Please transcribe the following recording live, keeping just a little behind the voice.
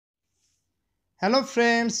Hello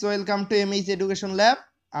friends, welcome to MH education lab.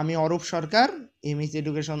 আমি অরূপ সরকার, MH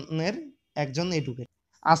এডুকেশনের একজন এডুকেটর।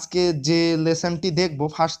 আজকে যে লেসনটি দেখব,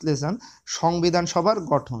 ফার্স্ট লেসন, সংবিধান সভার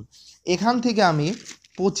গঠন। এখান থেকে আমি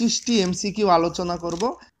 25টি এমসিকিউ আলোচনা করব।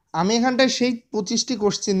 আমি এখানটায় সেই 25টি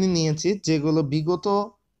কোশ্চেনই নিয়েছি যেগুলো বিগত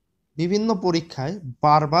বিভিন্ন পরীক্ষায়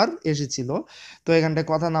বারবার এসেছিল। তো এখানটায়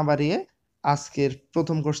কথা না বাড়িয়ে আজকের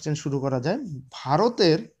প্রথম কোশ্চেন শুরু করা যায়।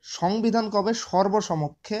 ভারতের সংবিধান কবে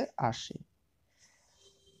সর্বসমক্ষে আসে?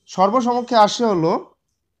 সর্বসমক্ষে আসে হলো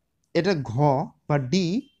এটা ঘ বা ডি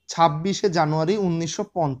 26শে জানুয়ারি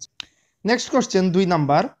 1950। নেক্সট কোশ্চেন 2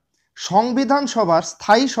 নাম্বার, সংবিধান সভার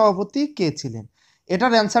স্থায়ী সভাপতি কে ছিলেন?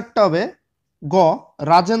 এটার অ্যান্সারটা হবে গ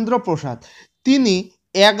রাজেন্দ্র প্রসাদ। তিনি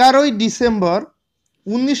 11ই ডিসেম্বর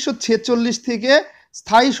 1946 থেকে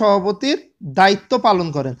স্থায়ী সভাপতির দায়িত্ব পালন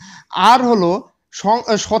করেন। আর হলো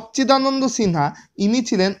সচ্চিদানন্দ সিনহা, ইনি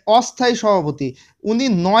ছিলেন অস্থায়ী সভাপতি। উনি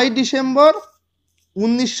 9 ডিসেম্বর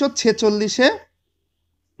 1946-এ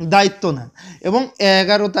দায়িত্ব নেন এবং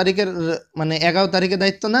 11 তারিখে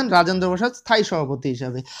দায়িত্ব নেন রাজেন্দ্র প্রসাদ স্থায়ী সভাপতি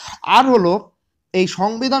হিসাবে। আর হলো এই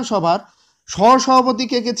সংবিধান সভার সহসভাপতি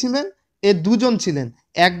কে কে ছিলেন? দুজন ছিলেন।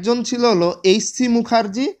 একজন ছিল হলো এইচ.সি.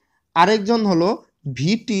 মুখার্জি, আরেকজন হলো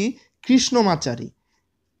ভিটি কৃষ্ণমাচারী।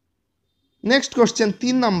 নেক্সট কোশ্চেন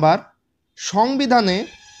 3 নাম্বার, সংবিধানে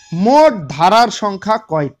মোট ধারার সংখ্যা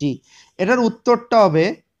কয়টি? এটার উত্তরটা হবে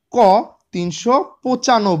ক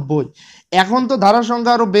 395। এখন তো ধারার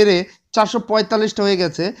সংখ্যা আরো বেড়ে 445টা হয়ে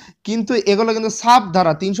গেছে, কিন্তু এগুলো কিন্তু সাব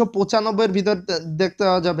ধারা। 395-এর ভিতর দেখতে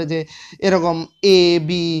পাওয়া যাবে যে এরকম এ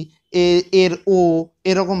বি এর ও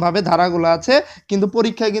এরকম ভাবে ধারাগুলো আছে, কিন্তু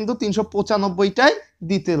পরীক্ষায় কিন্তু 395টাই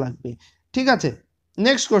দিতে লাগবে। ঠিক আছে,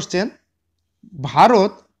 নেক্সট কোশ্চেন,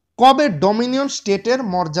 ভারত কবে ডমিনিয়ন স্টেটের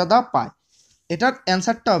মর্যাদা পায়? এটার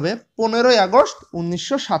অ্যান্সারটা হবে 15ই আগস্ট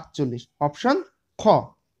 1947, অপশন খ।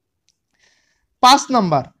 5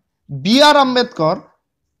 নাম্বার, বি আর আম্বেদকর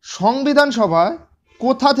সংবিধান সভায়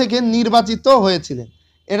কোথা থেকে নির্বাচিত হয়েছিলেন?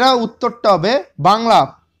 এরা উত্তরটা হবে বাংলা,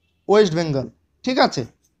 ওয়েস্ট বেঙ্গল। ঠিক আছে,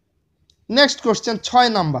 নেক্সট কোশ্চেন 6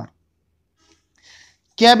 নাম্বার,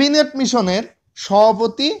 ক্যাবিনেট মিশনের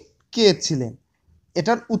সভাপতি কে ছিলেন?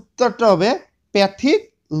 এটার উত্তরটা হবে প্যাথিক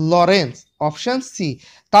লরেন্স, অপশন সি।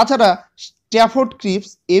 তাছাড়া স্ট্যাফোর্ড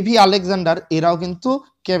ক্রিপস, এভি আলেকজান্ডার এরাও কিন্তু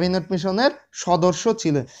ক্যাবিনেট মিশনের সদস্য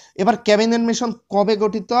ছিলেন। এবার ক্যাবিনেট মিশন কবে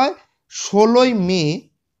গঠিত হয়? 16ই মে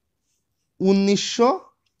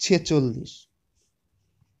 1946।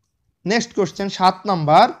 নেক্সট কোশ্চেন 7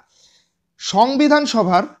 নাম্বার, সংবিধান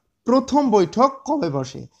সভার প্রথম বৈঠক কবে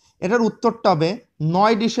বসে? এটার উত্তরটা হবে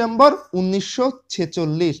 9 ডিসেম্বর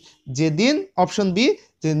 1946, যেদিন, অপশন বি,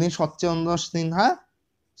 যেদিন সচ্চিদানন্দ সিনহা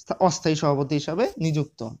অস্থায়ী সভাপতি হিসাবে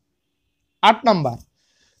নিযুক্ত হন। 8 নাম্বার,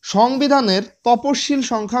 সংবিধানের তপশিল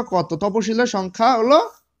সংখ্যা কত? তপশিলের সংখ্যা হলো,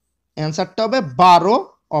 অ্যান্সারটা হবে 12,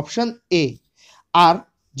 অপশন এ। আর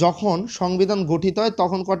যখন সংবিধান গঠিত হয়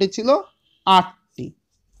তখন কটি ছিল? 8টি।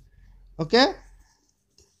 ওকে,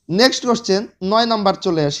 নেক্সট কোশ্চেন 9 নাম্বার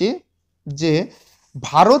চলে আসি, যে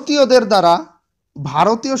ভারতীয়দের দ্বারা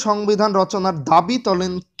ভারতীয় সংবিধান রচনার দাবি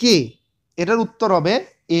তোলেন কে? এটার উত্তর হবে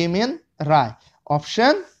M N Roy,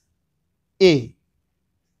 option A.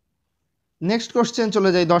 Next question চলে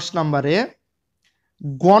যাই 10 নম্বরে,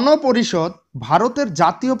 গণপরিষদ ভারতের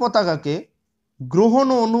জাতীয় পতাকাকে গ্রহণ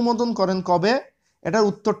ও অনুমোদন করেন কবে? এটার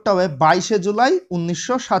উত্তরটা হবে 22শে জুলাই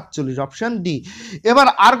 1947, অপশন ডি। এবার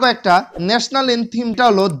আর কয়েকটা, ন্যাশনাল এনথিমটা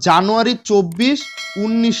হলো জানুয়ারি 24,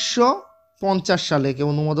 1950 সালে কে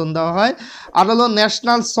অনুমোদন দেওয়া হয়। আর হলো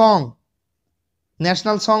ন্যাশনাল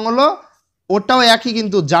সং হলো ওটাও একই,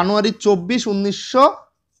 কিন্তু জানুয়ারি 24,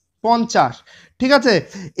 1950। ঠিক আছে,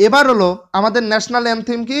 এবার হলো আমাদের ন্যাশনাল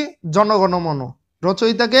অ্যানথেম কি? জনগণমন,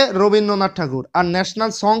 রচয়িতাকে রবীন্দ্রনাথ ঠাকুর। আর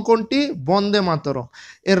ন্যাশনাল সং কোনটি? বন্দে মাতরম,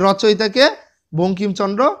 এর রচয়িতাকে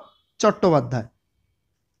বঙ্কিমচন্দ্র চট্টোপাধ্যায়।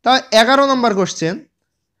 তা 11 নম্বর কোশ্চেন,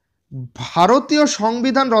 ভারতীয়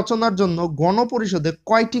সংবিধান রচনার জন্য গণপরিষদে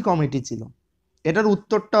কয়টি কমিটি ছিল? এটার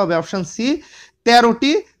উত্তরটা হবে অপশন সি,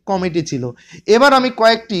 13টি কমিটি ছিল। এবার আমি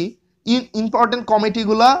কয়েকটি ইম্পর্টেন্ট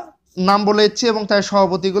কমিটিগুলা নাম বলে দিচ্ছি এবং তার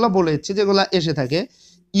সভাপতিগুলো বলে দিচ্ছি যেগুলো এসে থাকে।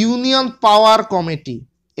 ইউনিয়ন পাওয়ার কমিটি,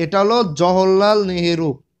 এটা হলো জওহরলাল নেহেরু।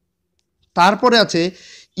 তারপরে আছে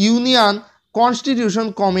ইউনিয়ন কনস্টিটিউশন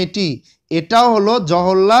কমিটি, এটাও হলো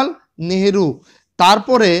জওহরলাল নেহেরু।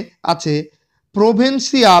 তারপরে আছে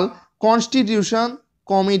প্রভিন্সিয়াল কনস্টিটিউশন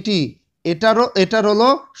কমিটি, এটার হলো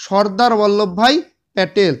সর্দার বল্লভভাই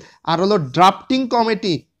প্যাটেল। আর হলো ড্রাফটিং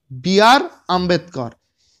কমিটি, বি আর আম্বেদকর।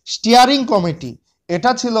 স্টিয়ারিং কমিটি,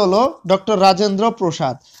 এটা ছিল হলো ডক্টর রাজেন্দ্র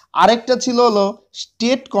প্রসাদ। আরেকটা ছিল হলো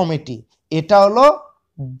স্টেট কমিটি, এটা হলো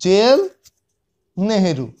জেল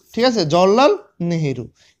নেহেরু। ঠিক আছে, জওহরলাল নেহেরু।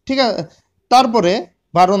 ঠিক আছে, তারপরে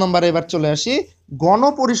 12 নম্বরে এবার চলে আসি,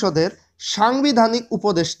 গণপরিষদের সাংবিধানিক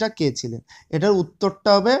উপদেষ্টা কে ছিলেন? এটার উত্তরটা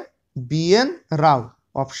হবে BN রাও,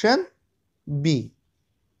 অপশন বি।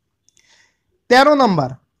 13 নম্বর,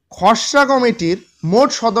 খসড়া কমিটির মোট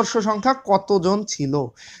সদস্য সংখ্যা কতজন ছিল?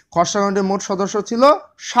 খসড়া কমিটির মোট সদস্য ছিল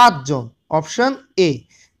 7 জন, অপশন এ।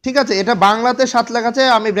 ঠিক আছে, এটা বাংলাতে 7 লেখা আছে,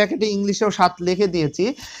 আমি ব্র্যাকেটে ইংলিশেও 7 লিখে দিয়েছি।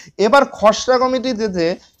 এবার খসড়া কমিটিতে যে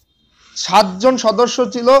 7 জন সদস্য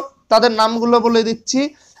ছিল তাদের নামগুলো বলে দিচ্ছি।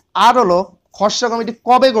 আর হলো খসড়া কমিটি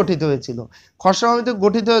কবে গঠিত হয়েছিল? খসড়া কমিটি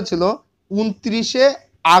গঠিত হয়েছিল 29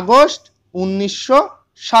 আগস্ট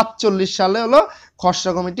 1947 সালে হলো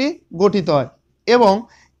খসড়া কমিটি গঠিত হয়। এবং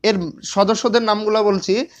এর সদস্যদের নামগুলো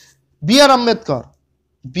বলছি। বি আর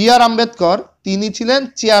আম্বেদকর তিনি ছিলেন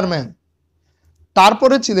চেয়ারম্যান।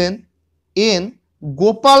 তারপরে ছিলেন এন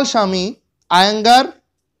গোপাল স্বামী আয়েঙ্গার।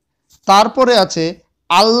 তারপরে আছে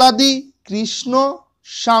আল্লাদি কৃষ্ণ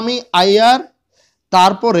স্বামী আইয়ার।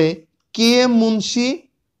 তারপরে কে এম মুন্সি।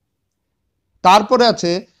 তারপরে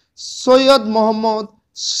আছে সৈয়দ মোহাম্মদ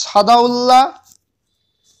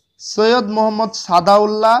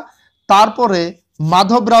সাদাউল্লাহ। তারপরে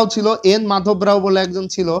মাধব রাও ছিল, এন মাধব রাও বলে একজন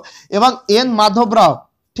ছিল। এবং এন মাধব রাও,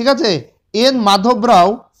 ঠিক আছে, এন মাধব রাও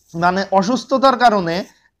মানে অসুস্থতার কারণে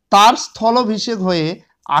তার স্থলাভিষেক হয়ে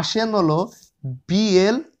আসেন হলো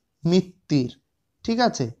BL মিত্তির। ঠিক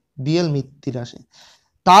আছে, BL মিত্তির আসে।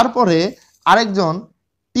 তারপরে আরেকজন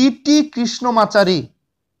টিটি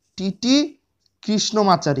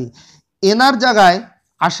কৃষ্ণমাচারী, এনার জায়গায়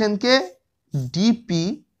আসেন কে ডিপি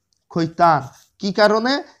খৈতান। কি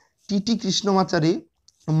কারণে? টিটি কৃষ্ণমাচারী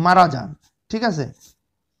মারা যান। ঠিক আছে,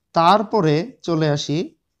 তারপরে চলে আসি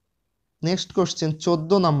নেক্সট কোশ্চেন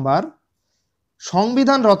 14 নাম্বার,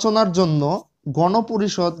 সংবিধান রচনার জন্য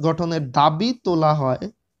গণপরিষদ গঠনের দাবি তোলা হয়,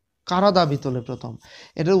 কারা দাবি তোলে প্রথম?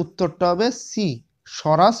 এটার উত্তরটা হবে সি,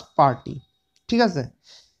 স্বরাজ পার্টি। ঠিক আছে,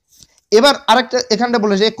 এবার আরেকটা এখানটা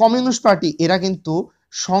বলে যে কমিউনিস্ট পার্টি এরা কিন্তু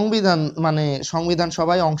সংবিধান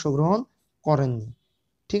সভায় অংশগ্রহণ করেননি।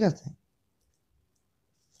 ঠিক আছে,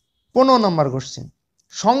 15 নম্বর কোশ্চেন,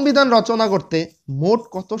 সংবিধান রচনা করতে মোট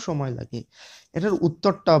কত সময় লাগে? এটার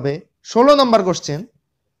উত্তরটা হবে 16 নম্বর কোশ্চেন,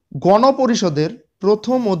 গণপরিষদের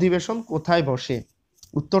প্রথম অধিবেশন কোথায় বসে?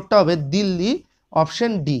 উত্তরটা হবে দিল্লি,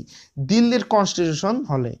 অপশন ডি, দিল্লির কনস্টিটিউশন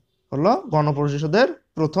হলে হলো গণপরিষদের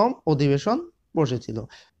প্রথম অধিবেশন বসেছিল।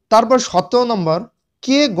 তারপর 17 নম্বর,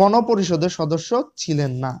 কে গণপরিষদের সদস্য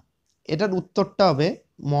ছিলেন না? এটার উত্তরটা হবে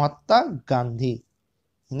মহাত্মা গান্ধী,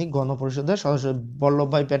 ইনি গণপরিষদের সদস্য।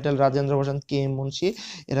 বল্লভভাই প্যাটেল, রাজেন্দ্র প্রসাদ, কে এম মুন্সি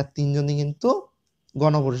এরা তিনজনই কিন্তু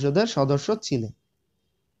গণপরিষদের সদস্য ছিলেন।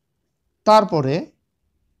 তারপরে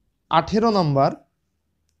 18 নম্বর,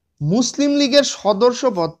 মুসলিম লীগের সদস্য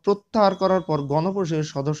পদ প্রত্যাহার করার পর গণপরিষদের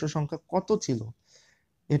সদস্য সংখ্যা কত ছিল?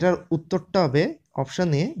 এটার উত্তরটা হবে অপশন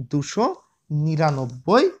এ,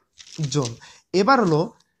 299 জন।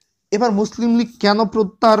 এবার মুসলিম লীগ কেন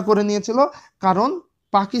প্রত্যাহার করে নিয়েছিল? কারণ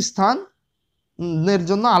পাকিস্তানের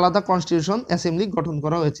জন্য আলাদা কনস্টিটিউশন অ্যাসেম্বলি গঠন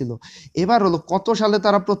করা হয়েছিল। এবার হলো কত সালে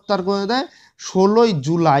তারা প্রত্যাহার করে দেয়? 16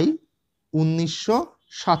 জুলাই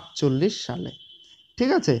 1947 সালে। ঠিক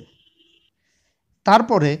আছে,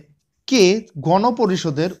 তারপরে কে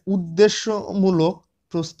গণপরিষদের উদ্দেশ্যমূলক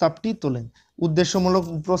প্রস্তাবটি তোলেন? উদ্দেশ্যমূলক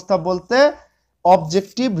প্রস্তাব বলতে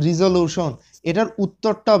অবজেক্টিভ রিজলিউশন, এটার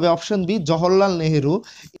উত্তরটা হবে অপশন বি, জওহরলাল নেহেরু।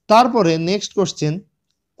 তারপরে নেক্সট কোশ্চেন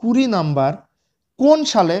 20 নাম্বার, কোন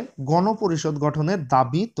সালে গণপরিষদ গঠনের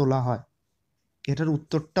দাবি তোলা হয়? এটার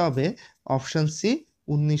উত্তরটা হবে অপশন সি,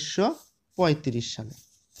 1935 সালে।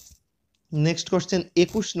 নেক্সট কোশ্চেন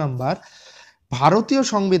 21 নাম্বার, ভারতীয়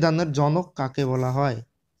সংবিধানের জনক কাকে বলা হয়?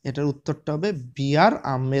 এটার উত্তরটা হবে BR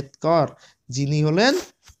আম্বেদকর, যিনি হলেন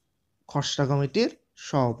খসড়া কমিটির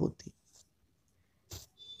সভাপতি।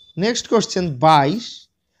 নেক্সট কোশ্চেন 22,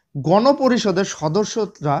 গণপরিষদের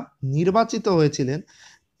সদস্যরা নির্বাচিত হয়েছিলেন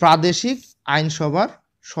প্রাদেশিক আইনসভার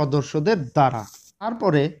সদস্যদের দ্বারা।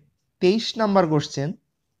 তারপরে 23 নাম্বার কোশ্চেন,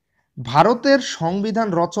 ভারতের সংবিধান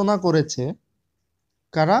রচনা করেছে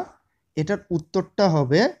কারা? এটার উত্তরটা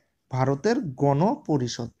হবে ভারতের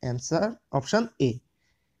গণপরিষদ, অ্যান্সার অপশন এ।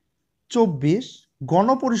 24,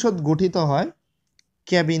 গণপরিষদ গঠিত হয়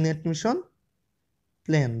ক্যাবিনেট মিশন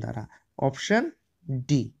প্ল্যান দ্বারা, অপশন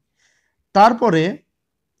ডি। তারপরে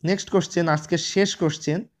নেক্সট কোশ্চেন, আজকে শেষ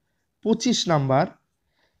কোশ্চেন 25 নাম্বার,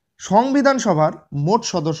 সংবিধান সভার মোট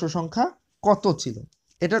সদস্য সংখ্যা কত ছিল?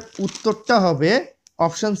 এটার উত্তরটা হবে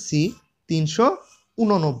অপশন সি,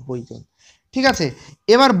 389 জন। ঠিক আছে,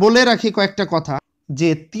 এবার বলে রাখি কয়েকটা কথা, যে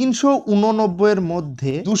 389 এর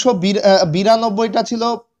মধ্যে 292টা ছিল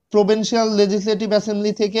প্রভিন্সিয়াল লেজিসলেটিভ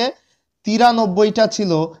অ্যাসেম্বলি থেকে, 93টা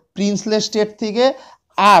ছিল প্রিন্সলি স্টেট থেকে,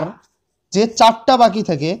 আর যে 4টা বাকি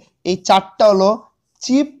থাকে এই 4টা হলো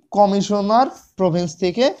চিফ কমিশনার প্রভিন্স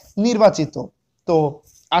থেকে নির্বাচিত। তো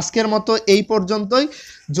আজকের মতো এই পর্যন্তই।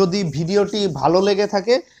 যদি ভিডিওটি ভালো লেগে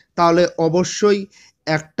থাকে তাহলে অবশ্যই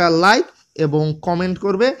একটা লাইক এবং কমেন্ট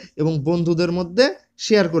করবে এবং বন্ধুদের মধ্যে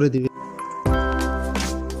শেয়ার করে দিবে।